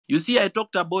You see, I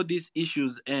talked about these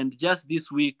issues, and just this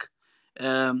week,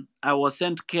 I was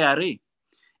sent KRA.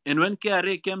 And when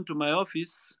KRA came to my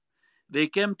office, they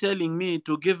came telling me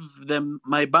to give them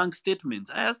my bank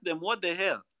statements. I asked them, what the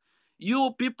hell?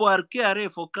 You people are KRA,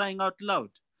 for crying out loud.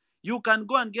 You can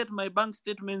go and get my bank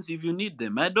statements if you need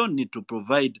them. I don't need to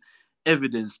provide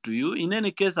evidence to you. In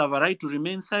any case, I have a right to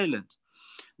remain silent.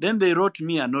 Then they wrote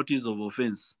me a notice of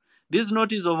offense. This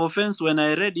notice of offense, when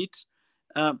I read it,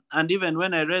 and even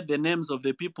when I read the names of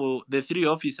the people, the three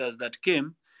officers that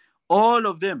came, all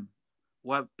of them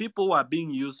were people who are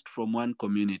being used from one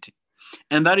community.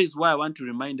 And that is why I want to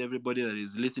remind everybody that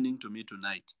is listening to me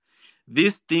tonight.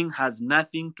 This thing has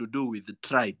nothing to do with the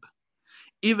tribe.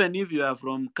 Even if you are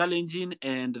from Kalenjin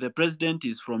and the president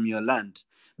is from your land,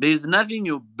 there is nothing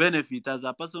you benefit as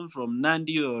a person from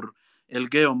Nandi or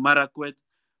Elgeyo Marakwet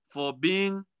for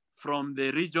being from the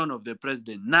region of the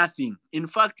president. Nothing. In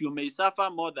fact, you may suffer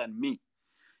more than me.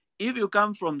 If you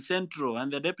come from Central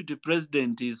and the deputy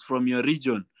president is from your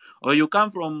region, or you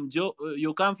come from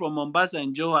Mombasa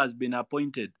and Joe has been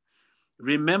appointed,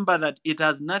 remember that it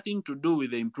has nothing to do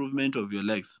with the improvement of your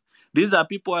life. These are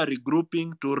people who are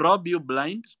regrouping to rob you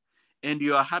blind, and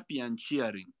you are happy and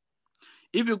cheering.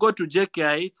 If you go to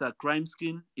JKI, it's a crime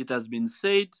scene. It has been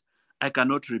said. I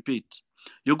cannot repeat.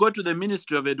 You go to the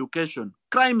Ministry of Education,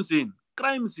 crime scene.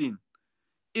 Crime scene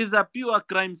is a pure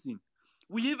crime scene.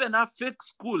 We even have fake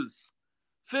schools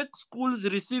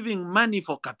receiving money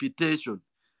for capitation.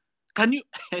 Can you,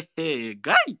 hey,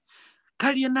 guy,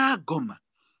 Kaliena Goma.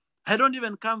 I don't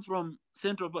even come from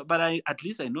Central, but at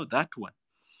least I know that one.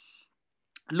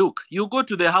 Look, you go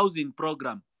to the housing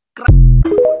program.